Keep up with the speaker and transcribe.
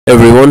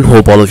Everyone,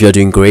 hope all of you are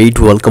doing great.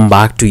 Welcome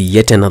back to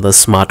yet another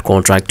smart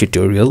contract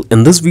tutorial.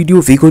 In this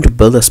video we're going to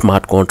build a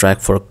smart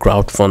contract for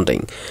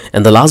crowdfunding.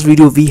 In the last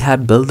video we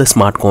had built a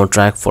smart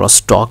contract for a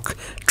stock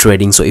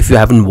trading. So if you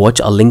haven't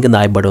watched, I'll link in the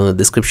I button in the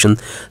description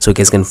so you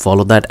guys can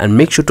follow that, and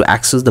make sure to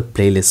access the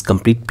playlist,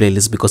 complete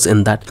playlist, because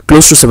in that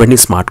close to 70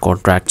 smart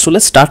contracts. So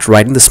let's start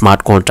writing the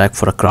smart contract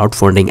for a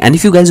crowdfunding. And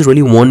if you guys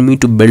really want me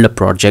to build a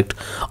project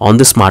on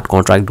the smart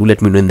contract, do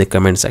let me know in the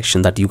comment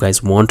section that you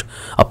guys want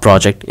a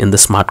project in the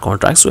smart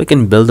contract, so I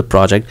can build the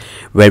project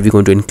where we're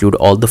going to include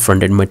all the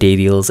front-end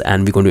materials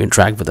and we're going to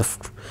interact with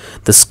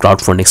this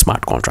crowdfunding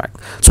smart contract.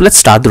 So let's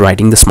start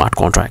writing the smart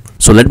contract.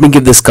 So let me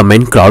give this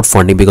comment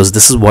crowdfunding because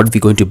this is what we're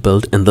going to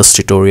build in this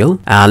tutorial,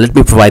 and let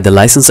me provide the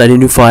license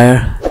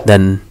identifier.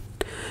 Then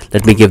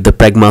let me give the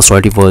pragma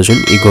Solidity version.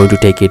 We're going to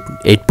take it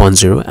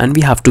 8.0, and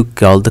we have to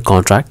call the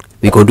contract.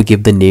 We're going to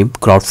give the name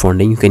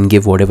crowdfunding. You can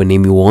give whatever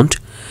name you want,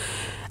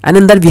 and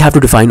in that we have to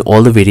define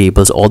all the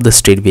variables, all the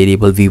state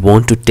variable we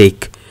want to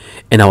take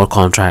in our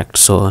contract.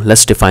 So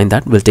let's define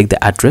that. We'll take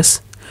the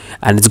address,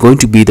 and it's going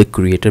to be the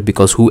creator,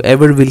 because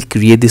whoever will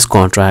create this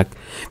contract,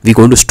 we're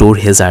going to store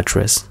his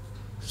address.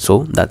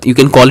 So that you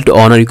can call it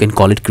owner, you can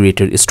call it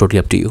creator, it's totally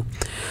up to you.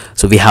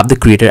 So we have the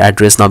creator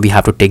address. Now we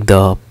have to take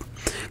the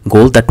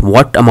goal, that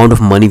what amount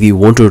of money we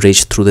want to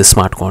raise through the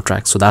smart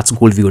contract. So that's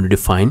goal we're going to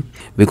define.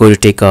 We're going to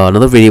take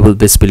another variable.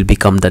 This will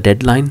become the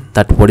deadline,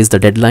 that what is the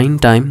deadline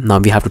time. Now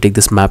we have to take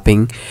this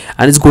mapping,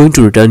 and it's going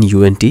to return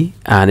UNT,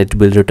 and it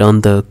will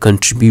return the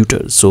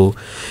contributors. So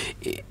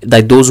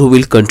like those who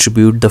will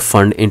contribute the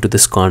fund into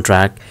this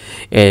contract,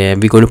 we're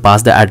going to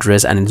pass the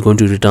address, and it's going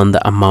to return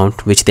the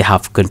amount which they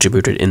have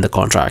contributed in the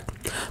contract.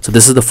 So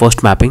this is the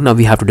first mapping. Now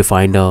we have to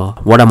define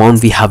what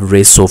amount we have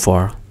raised so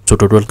far, so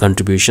total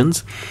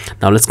contributions.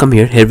 Now let's come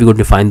here. We're going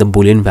to define the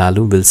boolean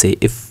value. We'll say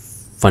if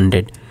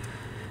funded,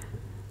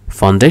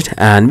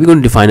 and we're going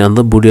to define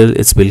another boolean.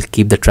 It will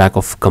keep the track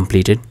of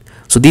completed.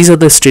 So these are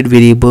the state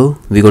variable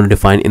we're going to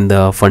define in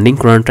the funding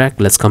contract.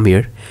 Let's come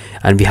here,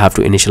 and we have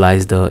to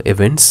initialize the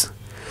events.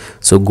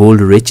 So gold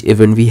rich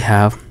event we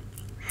have.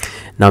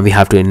 Now we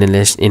have to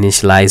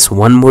initialize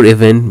one more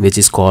event, which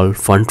is called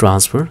fund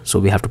transfer. So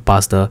we have to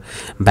pass the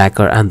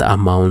backer and the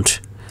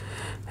amount,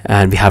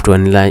 and we have to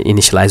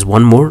initialize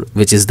one more,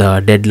 which is the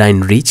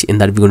deadline reach. In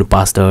that we're going to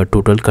pass the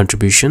total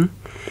contribution.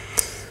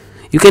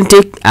 You can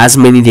take as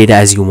many data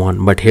as you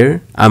want, but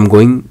here I'm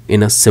going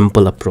in a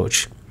simple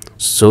approach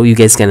so you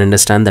guys can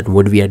understand that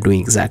what we are doing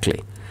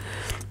exactly.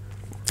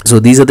 So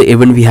these are the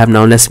event we have.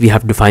 Now we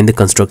have to define the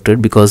constructor,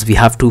 because we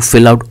have to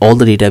fill out all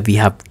the data we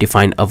have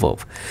defined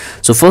above.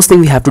 So first thing,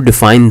 we have to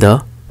define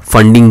the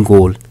funding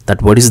goal,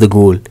 that what is the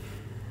goal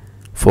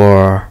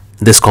for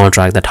this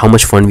contract, that how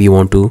much fund we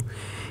want to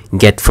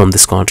get from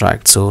this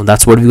contract. So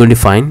that's what we're going to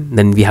define.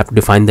 Then we have to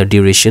define the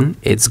duration.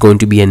 It's going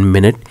to be in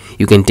minute.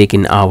 You can take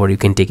in hour, you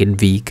can take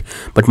it week,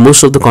 but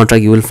most of the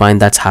contract you will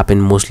find that's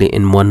happened mostly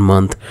in 1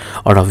 month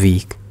or a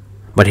week,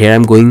 but here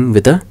I'm going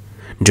with a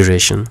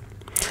duration.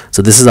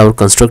 So this is our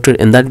constructor.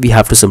 In that we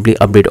have to simply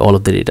update all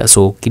of the data.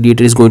 So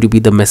creator is going to be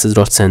the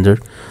message.sender,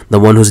 the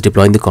one who's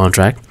deploying the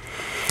contract.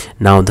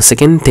 Now the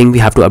second thing, we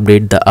have to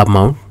update the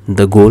amount,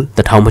 the goal,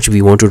 that how much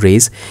we want to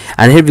raise,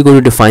 and here we're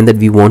going to define that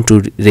we want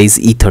to raise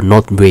ether,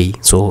 not way.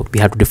 So we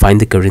have to define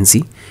the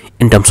currency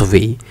in terms of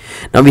way.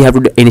 Now we have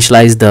to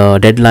initialize the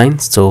deadline.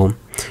 So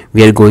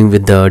we are going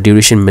with the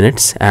duration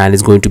minutes, and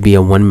it's going to be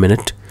a 1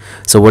 minute.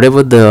 So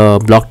whatever the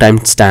block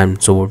time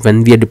stamp, so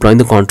when we are deploying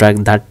the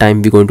contract, that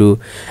time we're going to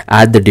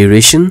add the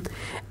duration,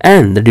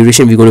 and the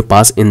duration we're going to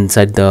pass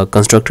inside the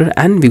constructor,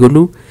 and we're going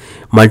to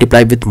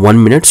multiply with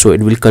 1 minute, so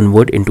it will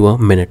convert into a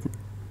minute.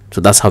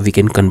 So that's how we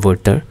can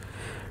convert the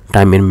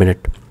time in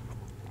minute,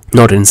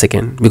 not in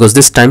second, because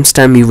this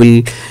timestamp you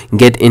will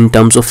get in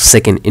terms of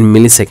second, in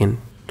millisecond,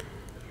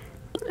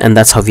 and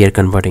that's how we are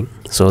converting.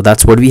 So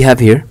that's what we have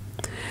here.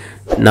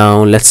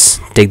 Now let's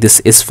take this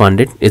is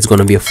funded. It's going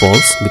to be a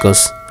false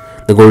because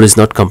the goal is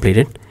not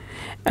completed.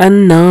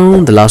 And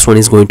now the last one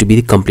is going to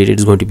be completed,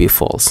 is going to be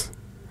false.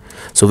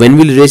 So when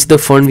we raise the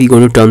fund, we're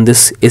going to turn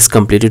this is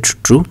completed to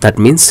true. That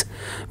means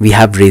we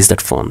have raised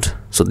that fund.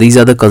 So these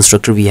are the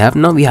constructor we have.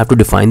 Now we have to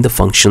define the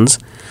functions.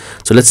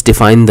 So let's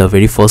define the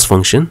very first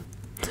function.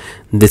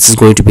 This is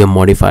going to be a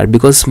modifier,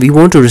 because we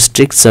want to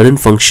restrict certain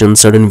functions,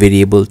 certain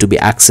variable to be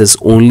accessed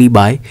only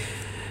by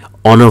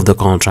owner of the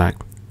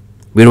contract.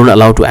 We don't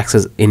allow to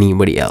access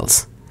anybody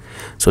else.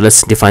 So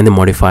let's define the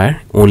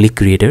modifier only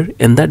creator.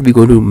 In that we're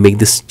going to make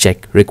this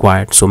check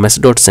required. So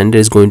message.sender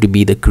is going to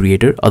be the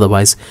creator,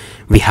 otherwise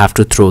we have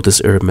to throw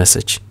this error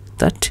message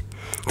that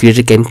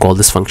creator can call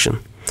this function,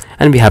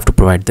 and we have to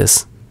provide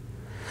this.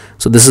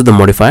 So this is the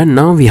modifier.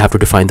 Now we have to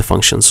define the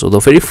function. So the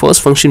very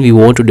first function we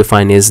want to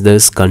define is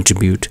this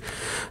contribute.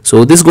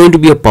 So this is going to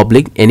be a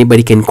public.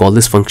 Anybody can call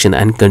this function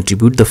and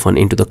contribute the fund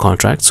into the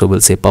contract. So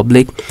we'll say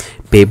public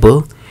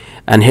payable,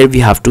 and here we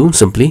have to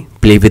simply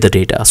play with the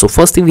data. So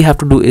first thing we have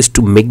to do is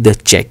to make the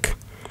check.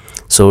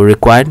 So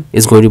required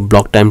is going to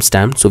block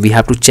timestamp. So we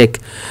have to check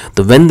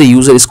when the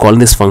user is calling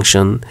this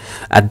function,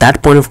 at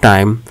that point of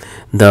time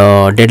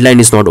the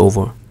deadline is not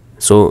over.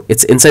 so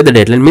it's inside the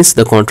deadline, means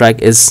the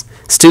contract is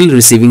still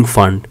receiving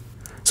fund.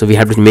 So we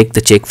have to make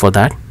the check for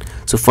that.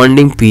 So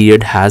funding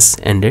period has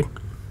ended,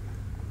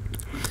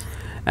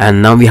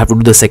 and now we have to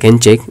do the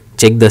second check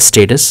the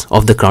status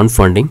of the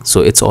crowdfunding.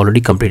 So it's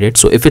already completed.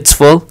 So if it's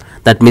full,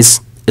 that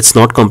means it's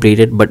not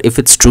completed, but if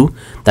it's true,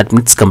 that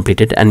means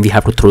completed, and we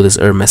have to throw this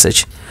error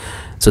message.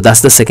 So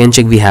that's the second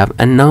check we have.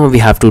 And now we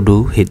have to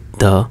do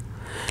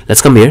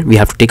let's come here, we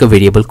have to take a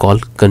variable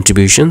called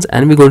contributions,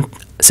 and we're going to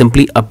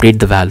simply update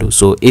the value.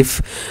 So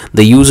if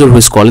the user who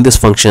is calling this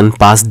function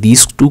passed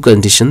these two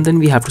conditions, then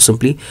we have to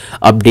simply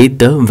update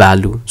the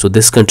value. So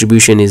this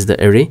contribution is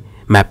the array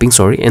mapping,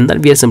 and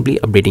that we are simply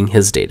updating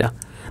his data,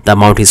 the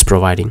amount he's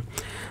providing.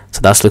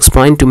 So that looks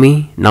fine to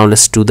me. Now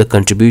let's do the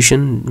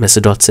contribution.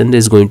 Message.send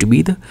is going to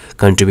be the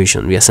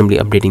contribution. We are simply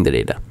updating the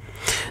data.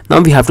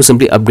 Now we have to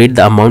simply update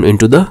the amount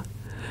into the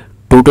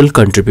total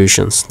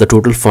contributions. The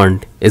total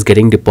fund is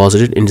getting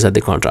deposited inside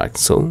the contract.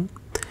 So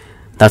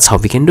that's how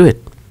we can do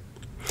it.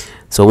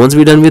 So once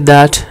we're done with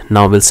that,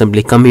 now we'll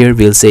simply come here,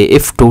 we'll say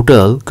if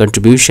total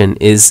contribution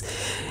is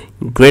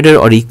greater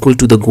or equal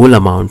to the goal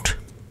amount.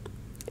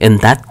 In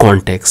that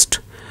context,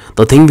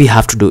 the thing we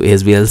have to do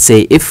is we'll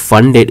say if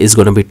funded is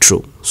going to be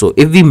true. So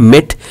if we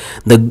met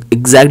the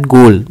exact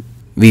goal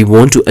we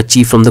want to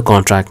achieve from the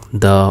contract,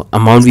 the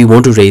amount we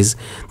want to raise,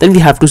 then we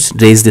have to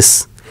raise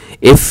this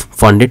if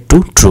funded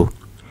to true,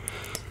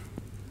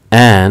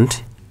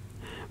 and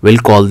we'll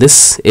call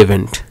this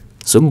event.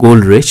 So goal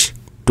reach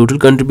total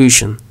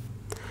contribution.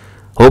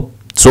 Hope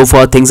so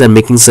far things are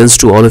making sense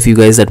to all of you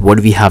guys, that what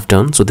we have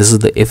done. So this is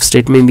the if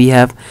statement we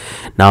have.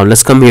 Now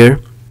let's come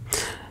here.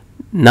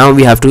 Now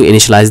we have to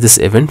initialize this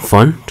event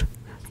fund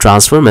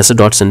transfer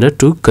message.sender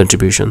to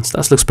contributions.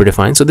 That looks pretty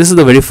fine. So this is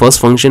the very first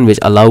function which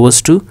allow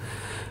us to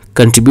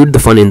contribute the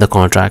fund in the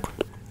contract.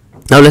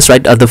 Now let's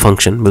write other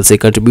function. We'll say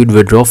contribute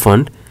withdraw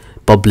fund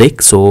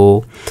public.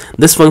 So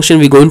this function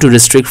we're going to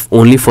restrict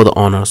only for the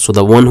owner. So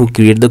the one who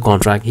created the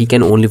contract, he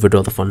can only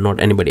withdraw the fund,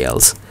 not anybody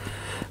else.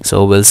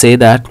 So we'll say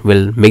that,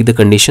 we'll make the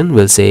condition,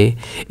 we'll say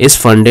is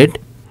funded,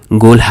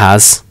 goal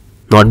has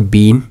not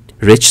been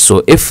reached.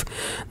 So if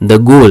the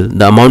goal,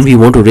 the amount we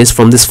want to raise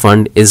from this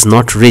fund is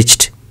not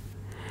reached,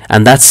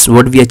 and that's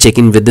what we are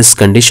checking with this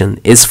condition,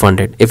 is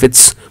funded. If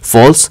it's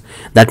false,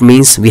 that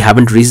means we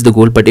haven't reached the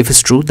goal, but if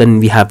it's true, then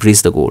we have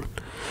reached the goal.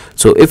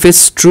 So if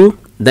it's true,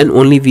 then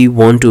only we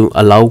want to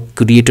allow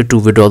creator to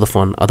withdraw the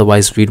fund.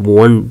 Otherwise we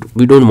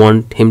don't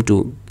want him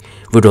to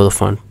withdraw the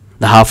fund,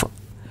 the half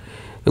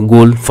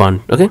goal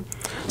fund. Okay,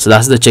 so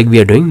that's the check we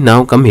are doing.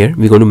 Now come here,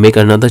 we're going to make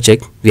another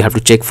check. We have to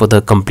check for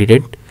the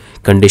completed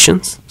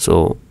conditions.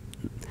 So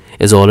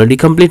it's already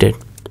completed,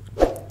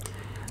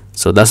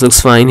 so that looks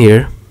fine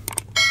here.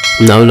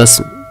 Now let's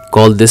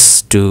call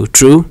this to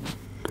true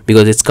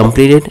because it's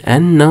completed,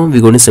 and now we're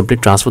going to simply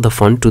transfer the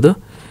fund to the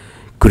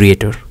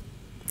creator.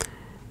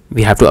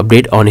 We have to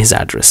update on his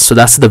address. So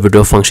that's the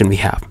withdraw function we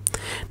have.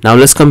 Now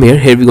let's come here.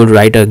 Here we're going to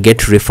write a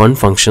get refund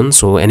function,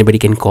 so anybody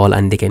can call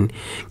and they can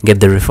get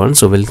the refund.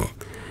 So we'll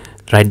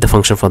write the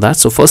function for that.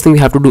 So first thing we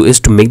have to do is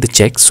to make the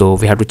check. So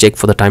we have to check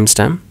for the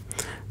timestamp.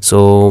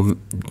 So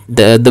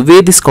the way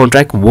this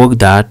contract work,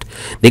 that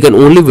they can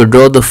only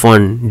withdraw the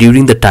fund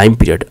during the time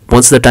period.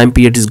 Once the time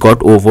period is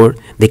got over,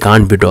 they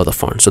can't withdraw the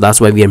fund. So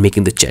that's why we are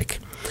making the check.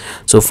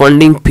 So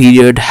funding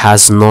period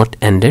has not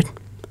ended.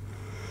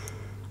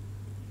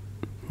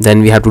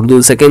 Then we have to do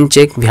the second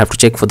check. We have to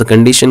check for the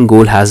condition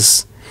goal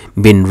has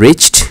been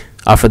reached.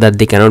 After that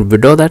they cannot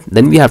withdraw that.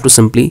 Then we have to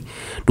simply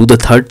do the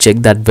third check,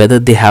 that whether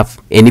they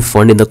have any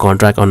fund in the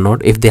contract or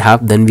not. If they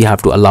have, then we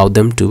have to allow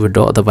them to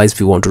withdraw, otherwise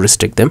we want to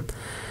restrict them.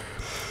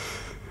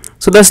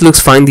 So that looks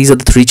fine. These are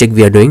the three checks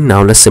we are doing.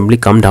 Now let's simply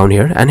come down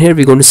here, and here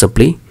we're going to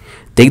simply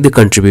take the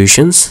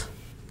contributions.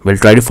 We'll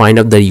try to find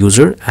out the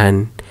user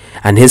and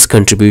his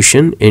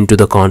contribution into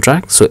the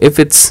contract. So if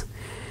it's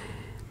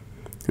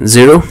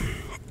 0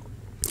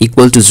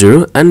 equal to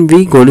 0, and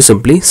we're going to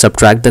simply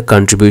subtract the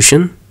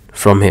contribution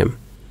from him,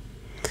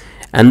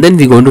 and then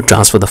we're going to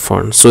transfer the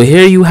fund. So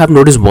here you have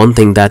noticed one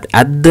thing, that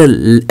at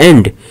the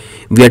end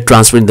we are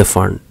transferring the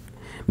fund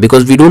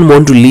because we don't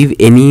want to leave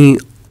any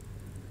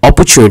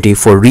opportunity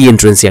for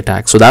re-entrancy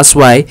attack. So that's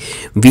why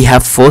we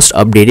have first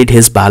updated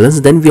his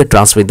balance, then we are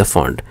transferring the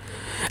fund.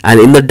 And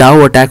in the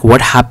DAO attack,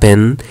 what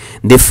happened,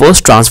 they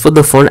first transferred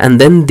the fund and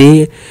then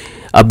they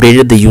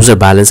updated the user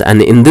balance,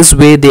 and in this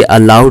way they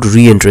allowed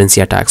re-entrancy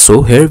attack.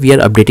 So here we are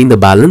updating the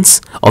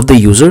balance of the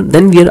user,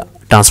 then we are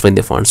transferring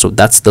the fund. So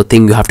that's the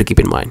thing you have to keep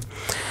in mind.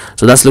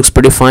 So that looks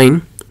pretty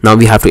fine. Now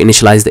we have to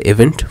initialize the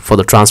event. For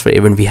the transfer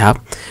event we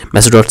have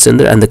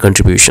message.sender and the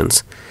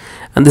contributions,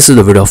 and this is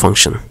the withdraw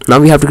function. Now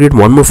we have to create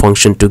one more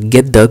function to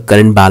get the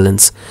current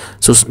balance.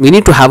 So we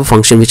need to have a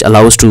function which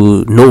allows us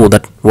to know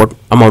that what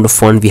amount of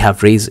fund we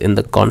have raised in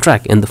the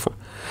contract in the fund.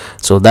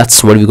 So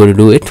that's what we're going to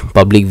do it.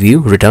 Public view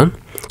return.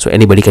 So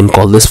anybody can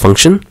call this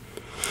function,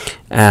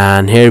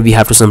 and here we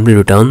have to simply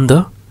return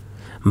the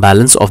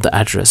balance of the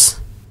address.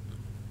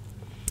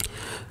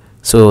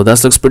 So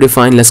that looks pretty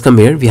fine. Let's come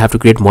here. We have to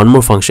create one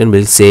more function.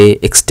 We'll say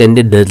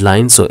extended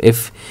deadline. So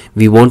if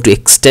we want to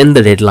extend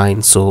the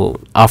deadline, so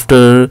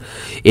after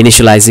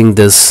initializing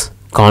this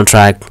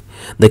contract,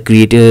 the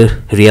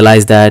creator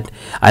realized that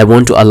I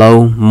want to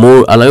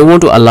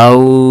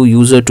allow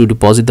user to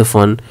deposit the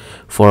fund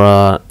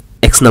for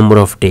X number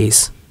of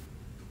days,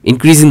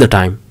 increasing the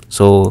time.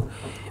 So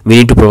we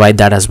need to provide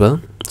that as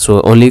well.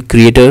 So only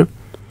creator,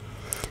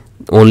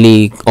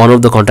 only owner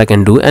of the contract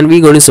can do, and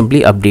we're going to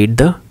simply update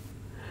the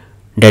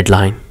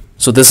deadline.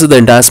 So this is the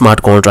entire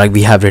smart contract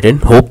we have written.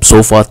 Hope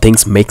so far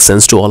things make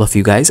sense to all of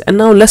you guys. And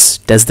now let's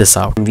test this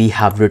out. We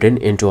have written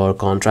into our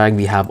contract,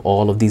 we have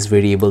all of these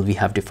variables we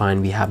have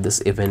defined. We have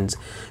this events,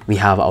 we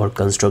have our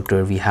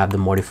constructor, we have the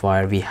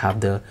modifier, we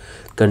have the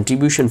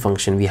contribution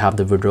function, we have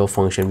the withdraw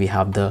function, we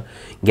have the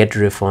get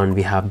refund,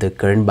 we have the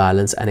current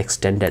balance and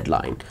extend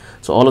deadline.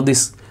 So all of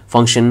these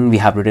function we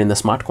have written in the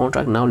smart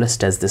contract. Now let's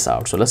test this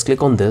out. So let's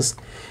click on this,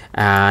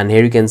 and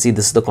here you can see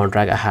this is the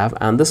contract I have,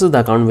 and this is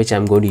the account which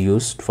I'm going to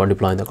use for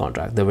deploying the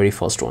contract, the very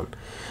first one.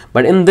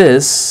 But in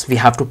this we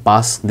have to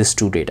pass this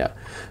two data.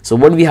 So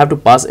what we have to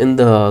pass in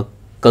the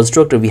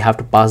constructor, we have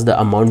to pass the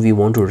amount we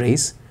want to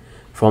raise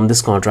from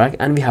this contract,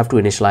 and we have to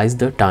initialize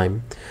the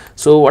time.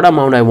 So what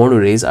amount I want to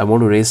raise? I want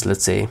to raise,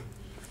 let's say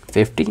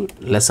 50,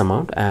 less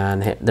amount,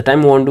 and the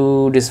time I want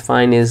to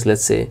define is,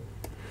 let's say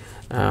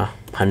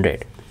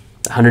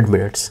 100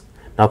 minutes.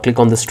 Now click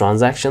on this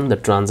transaction. The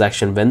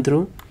transaction went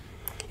through.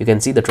 You can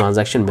see the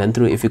transaction went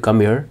through. If you come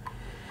here,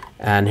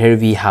 and here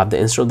we have the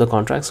instead of the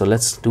contract. So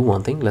let's do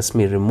one thing. Let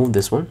me remove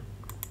this one.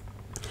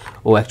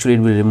 Oh, actually it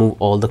will remove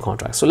all the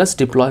contracts. So let's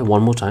deploy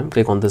one more time.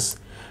 Click on this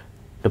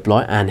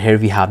deploy, and here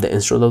we have the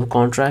instead of the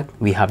contract.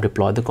 We have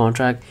deployed the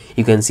contract.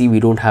 You can see we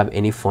don't have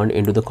any fund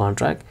into the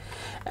contract,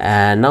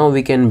 and now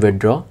we can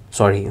withdraw,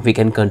 sorry, we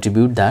can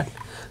contribute that.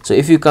 So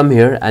if you come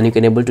here and you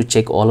can able to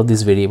check all of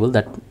these variables,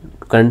 that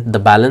current, the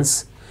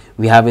balance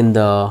we have in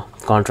the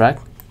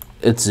contract,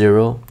 it's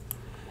 0,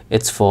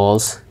 it's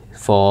false,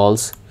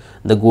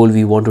 the goal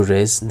we want to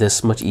raise,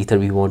 this much ether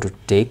we want to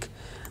take,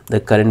 the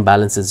current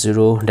balance is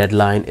 0,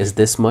 deadline is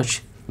this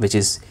much, which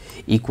is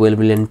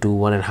equivalent to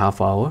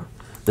 1.5 hours.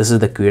 This is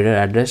the creator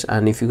address,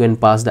 and if you can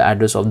pass the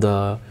address of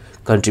the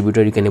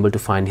contributor, you can able to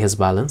find his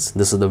balance.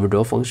 This is the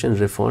withdraw function,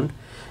 refund,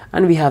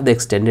 and we have the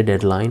extended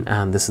deadline,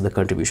 and this is the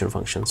contribution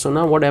function. So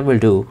now what I will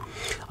do,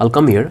 I'll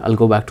come here, I'll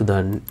go back to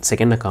the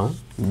second account,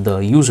 the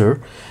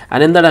user,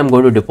 and in that I'm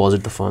going to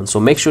deposit the funds. So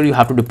make sure you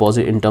have to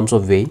deposit in terms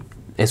of way,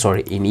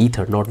 in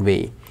ether, not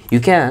way. You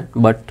can,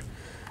 but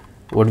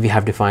what we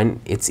have defined,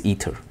 it's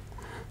ether.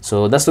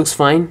 So that looks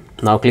fine.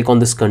 Now click on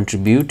this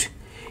contribute.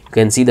 You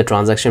can see the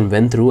transaction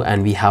went through,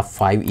 and we have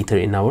 5 ether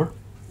in our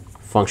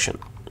function,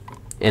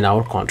 in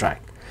our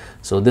contract.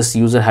 So this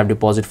user have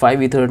deposit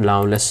 5 ether.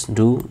 Now let's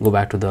go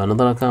back to the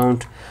another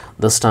account.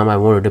 This time I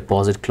want to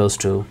deposit close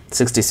to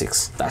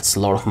 66. That's a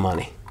lot of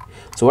money.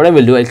 So what I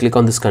will do, I'll click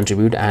on this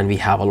contribute, and we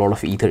have a lot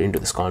of ether into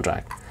this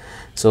contract.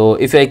 So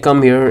if I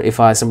come here, if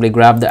I simply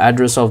grab the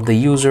address of the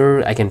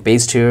user, I can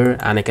paste here,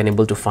 and I can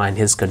able to find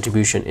his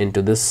contribution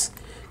into this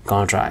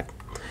contract.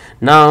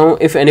 Now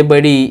if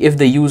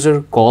the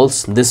user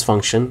calls this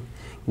function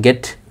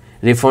get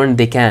refund,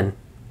 they can,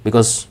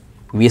 because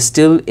we are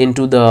still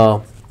into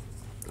the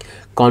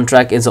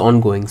contract is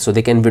ongoing, so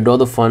they can withdraw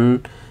the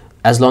fund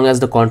as long as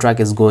the contract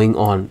is going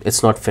on,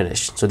 it's not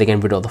finished, so they can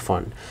withdraw the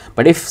fund.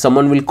 But if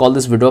someone will call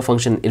this withdraw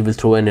function, it will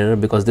throw an error,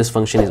 because this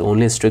function is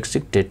only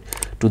restricted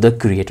to the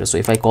creator. So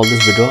if I call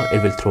this withdraw,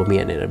 it will throw me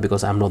an error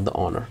because I'm not the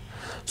owner.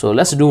 So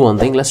let's do one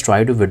thing, let's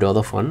try to withdraw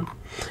the fund,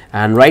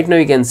 and right now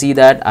you can see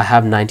that I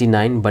have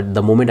 99, but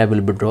the moment I will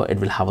withdraw, it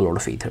will have a lot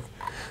of ether.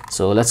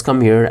 So let's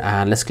come here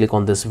and let's click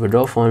on this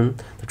withdraw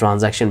fund. The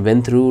transaction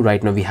went through.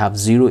 Right now we have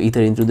 0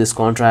 ether into this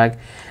contract,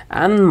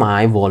 and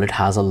my wallet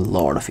has a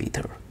lot of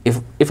ether.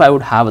 If I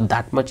would have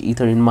that much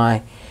ether in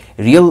my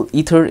real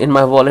ether in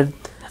my wallet,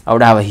 I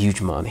would have a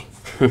huge money.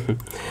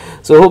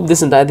 So I hope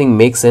this entire thing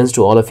makes sense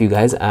to all of you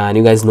guys, and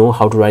you guys know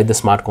how to write the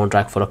smart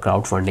contract for a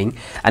crowdfunding.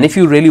 And if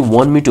you really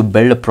want me to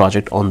build a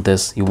project on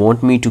this, you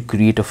want me to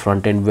create a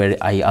front end where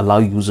I allow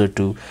user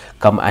to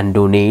come and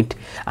donate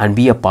and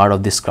be a part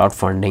of this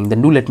crowdfunding,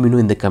 then do let me know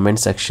in the comment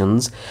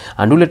sections,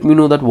 and do let me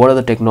know that what are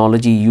the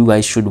technology you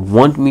guys should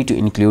want me to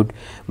include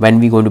when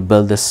we're going to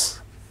build this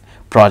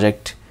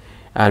project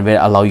and where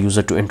allow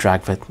user to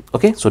interact with.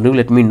 Okay, so do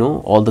let me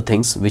know all the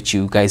things which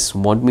you guys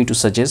want me to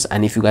suggest,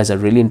 and if you guys are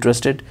really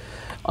interested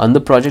on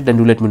the project, then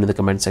do let me know in the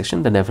comment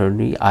section, then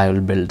definitely I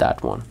will build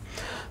that one.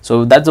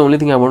 So that's the only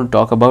thing I want to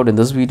talk about in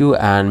this video,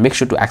 and make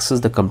sure to access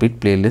the complete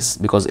playlist,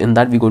 because in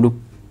that we're going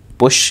to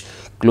push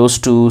close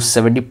to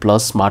 70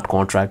 plus smart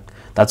contract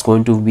that's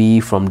going to be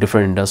from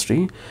different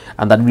industry,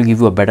 and that will give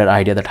you a better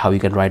idea that how you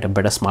can write a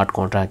better smart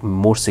contract,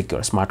 more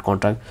secure smart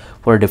contract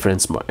for a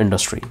different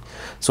industry.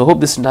 So hope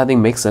this entire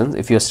thing makes sense.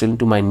 If you're still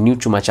new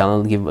to my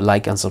channel, give a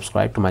like and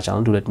subscribe to my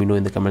channel. Do let me know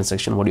in the comment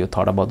section what you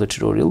thought about the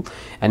tutorial,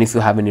 and if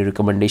you have any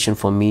recommendation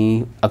for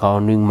me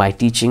about my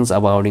teachings,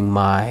 about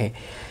my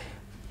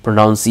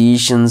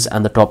pronunciations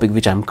and the topic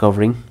which I'm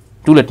covering,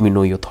 do let me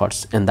know your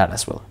thoughts in that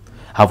as well.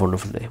 Have a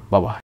wonderful day. Bye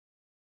bye.